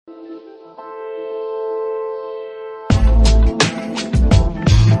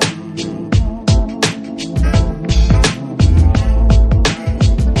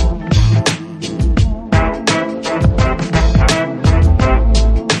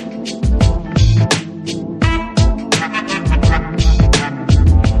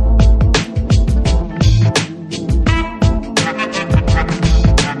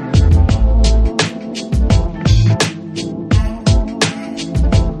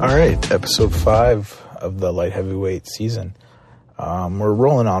All right, episode 5 of the light heavyweight season. We're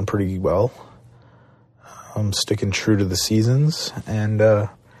rolling on pretty well. I'm sticking true to the seasons, and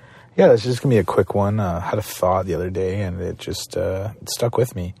it's just gonna be a quick one. I had a thought the other day, and it just stuck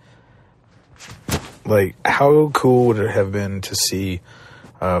with me. Like, how cool would it have been to see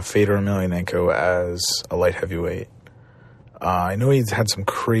Fedor Emelianenko as a light heavyweight? I know he's had some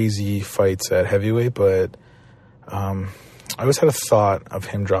crazy fights at heavyweight, but I always had a thought of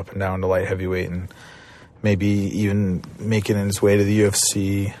him dropping down to light heavyweight and maybe even making his way to the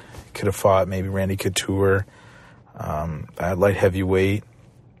UFC. Could have fought maybe Randy Couture at light heavyweight,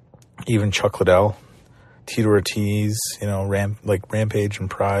 even Chuck Liddell, Tito Ortiz, Rampage and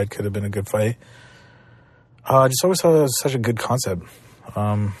Pride could have been a good fight. I just always thought it was such a good concept.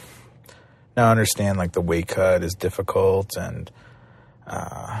 Now I understand, like, the weight cut is difficult, and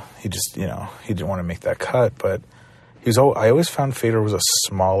he didn't want to make that cut, but I always found Fedor was a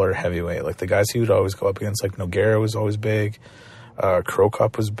smaller heavyweight. Like, the guys he would always go up against, like Nogueira was always big, Cro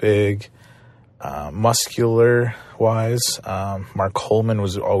Cop was big, muscular-wise, Mark Coleman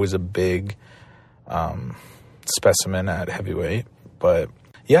was always a big specimen at heavyweight. But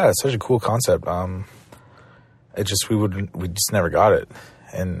yeah, it's such a cool concept. We just never got it,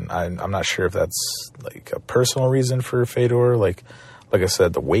 and I'm not sure if that's like a personal reason for Fedor. Like I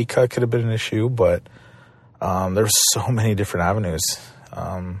said, the weight cut could have been an issue, but there's so many different avenues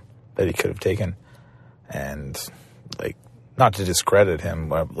that he could have taken, and like, not to discredit him,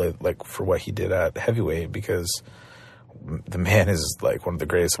 like for what he did at heavyweight, because the man is like one of the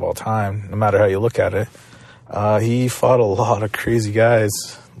greatest of all time, no matter how you look at it. He fought a lot of crazy guys.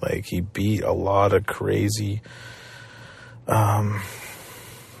 Like, he beat a lot of crazy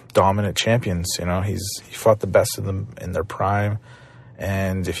dominant champions. He fought the best of them in their prime.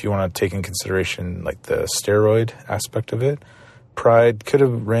 And if you want to take in consideration, like, the steroid aspect of it, Pride could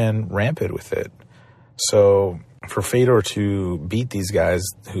have ran rampant with it. So for Fedor to beat these guys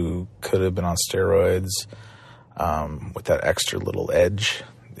who could have been on steroids with that extra little edge,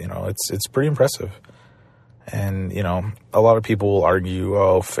 it's pretty impressive. And, a lot of people will argue,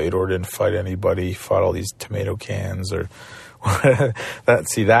 oh, Fedor didn't fight anybody, he fought all these tomato cans, or that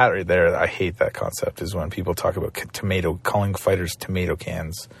right there, I hate that concept, is when people talk about calling fighters tomato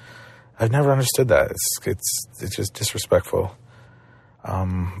cans. I've never understood that. It's just disrespectful.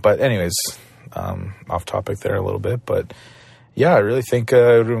 But anyways, off topic there a little bit, but yeah, I really think it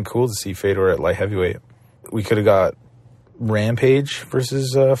would have been cool to see Fedor at light heavyweight. We could have got Rampage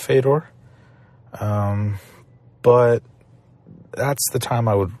versus Fedor. But that's the time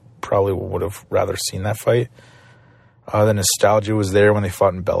I would have rather seen that fight. The nostalgia was there when they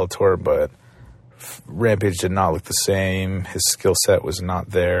fought in Bellator, but Rampage did not look the same. His skill set was not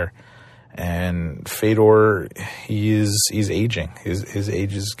there. And Fedor, he's aging. His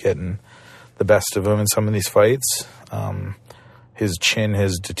age is getting the best of him in some of these fights. His chin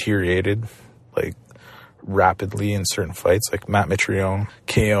has deteriorated, like, rapidly in certain fights, like Matt Mitrione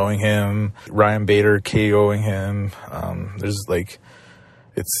KOing him, Ryan Bader KOing him. There's like,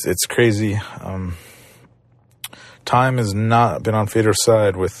 it's crazy. Time has not been on Fedor's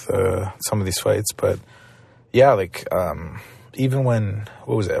side with some of these fights, but yeah, like, even when,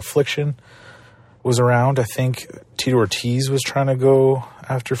 Affliction was around, I think Tito Ortiz was trying to go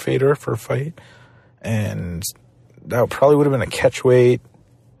after Fedor for a fight, and that probably would have been a catch weight,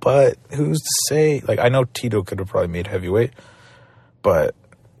 but who's to say? Like, I know Tito could have probably made heavyweight, but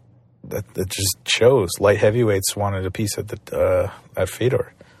that just shows light heavyweights wanted a piece at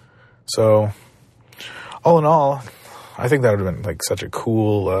Fedor. So, all in all, I think that would have been like such a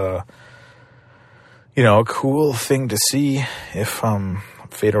cool, a cool thing to see if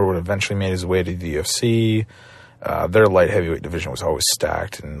Fedor would eventually made his way to the UFC. Their light heavyweight division was always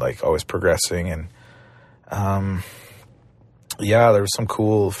stacked and, like, always progressing, and there was some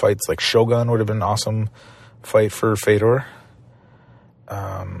cool fights. Like, Shogun would have been an awesome fight for Fedor.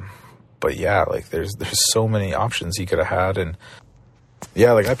 But yeah, like, there's so many options he could have had, and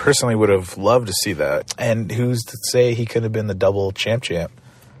yeah, like, I personally would have loved to see that. And who's to say he could have been the double champ?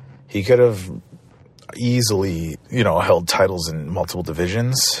 He could have easily, held titles in multiple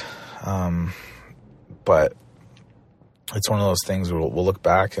divisions. But it's one of those things we'll look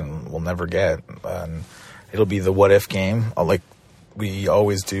back and we'll never get. And it'll be the what if game, like we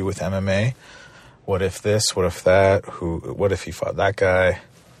always do with MMA. What if this? What if that? What if he fought that guy?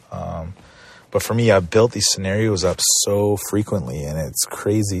 But for me, I've built these scenarios up so frequently, and it's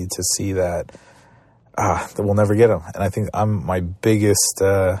crazy to see that we'll never get them. And I think my biggest,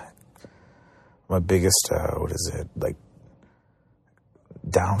 what is it, like,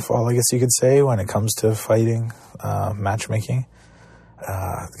 downfall, I guess you could say, when it comes to fighting, matchmaking.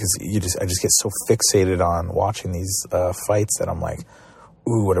 because I just get so fixated on watching these fights that I'm like,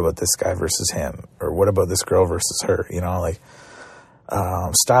 ooh, what about this guy versus him? Or what about this girl versus her? You know, like,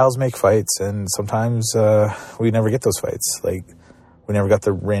 styles make fights, and sometimes we never get those fights. Like, we never got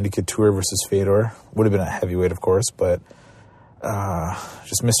the Randy Couture versus Fedor. Would have been a heavyweight, of course, but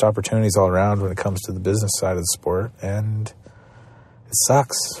just missed opportunities all around when it comes to the business side of the sport, and it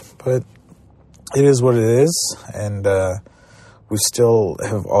sucks, but it is what it is, and we still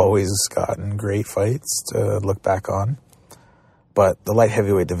have always gotten great fights to look back on. But the light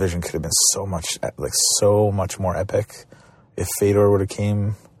heavyweight division could have been so much more epic if Fedor would have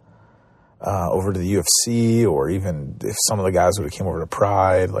came over to the UFC, or even if some of the guys would have came over to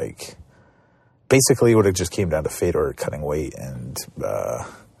Pride. Like, basically it would have just came down to Fedor cutting weight and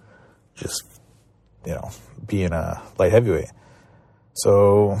just, you know, being a light heavyweight.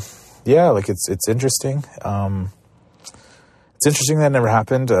 So yeah, like, it's interesting. It's interesting that never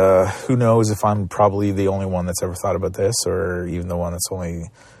happened. Who knows if I'm probably the only one that's ever thought about this, or even the one that's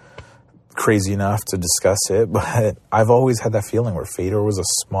only crazy enough to discuss it. But I've always had that feeling where Fedor was a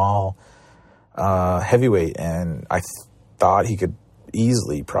small heavyweight, and I thought he could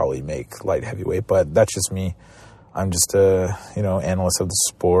easily probably make light heavyweight. But that's just me. I'm just a analyst of the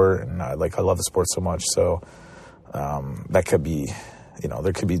sport, and I love the sport so much. So that could be,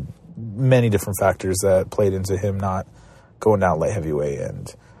 there could be many different factors that played into him not going down light heavyweight.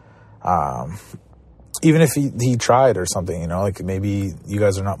 And even if he tried or something, like, maybe you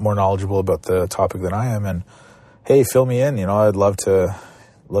guys are not more knowledgeable about the topic than I am, and hey, fill me in. I'd love to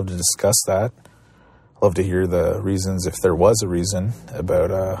discuss that. Love to hear the reasons, if there was a reason,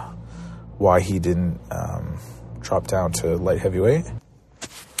 about why he didn't drop down to light heavyweight.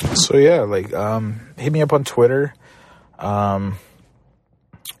 So yeah, hit me up on Twitter,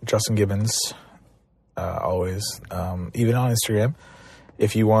 Justin Gibbons, always, even on Instagram.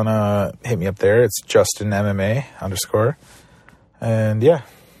 If you want to hit me up there, it's JustinMMA _. And yeah,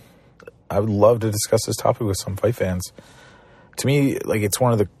 I would love to discuss this topic with some fight fans. To me, it's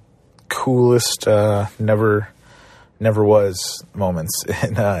one of the coolest never was moments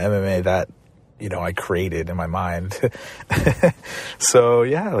in MMA that I created in my mind. So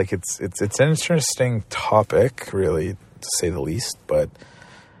yeah, it's an interesting topic, really, to say the least. But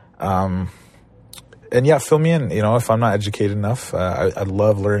and yeah, fill me in, if I'm not educated enough. I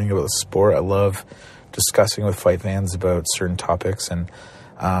love learning about the sport. I love discussing with fight fans about certain topics. And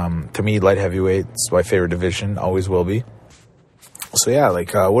to me, light heavyweight is my favorite division, always will be. So yeah,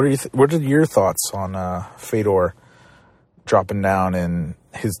 what are your thoughts on Fedor dropping down in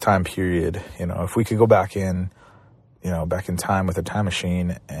his time period? If we could go back in time with a time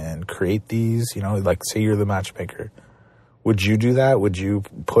machine and create these, say you're the matchmaker, would you do that? Would you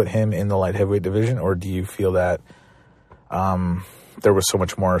put him in the light heavyweight division, or do you feel that there was so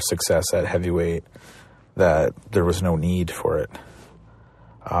much more success at heavyweight that there was no need for it?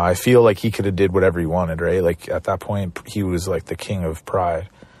 I feel like he could have did whatever he wanted, right? At that point, he was the king of Pride,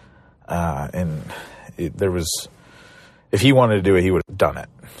 and if he wanted to do it, he would have done it.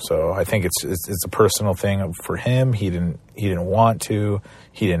 So I think it's a personal thing for him. He didn't want to.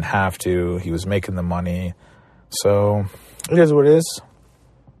 He didn't have to. He was making the money. So it is what it is.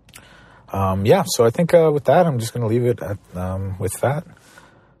 Yeah, so I think with that, I'm just going to leave it at, with that.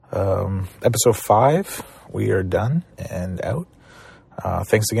 Episode 5, we are done and out.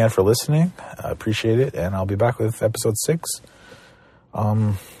 Thanks again for listening. I appreciate it, and I'll be back with episode 6.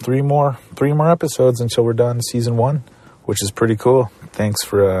 3 more episodes until we're done season 1, which is pretty cool. Thanks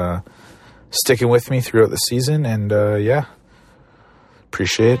for sticking with me throughout the season, and yeah,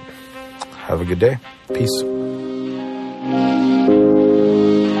 appreciate it. Have a good day. Peace.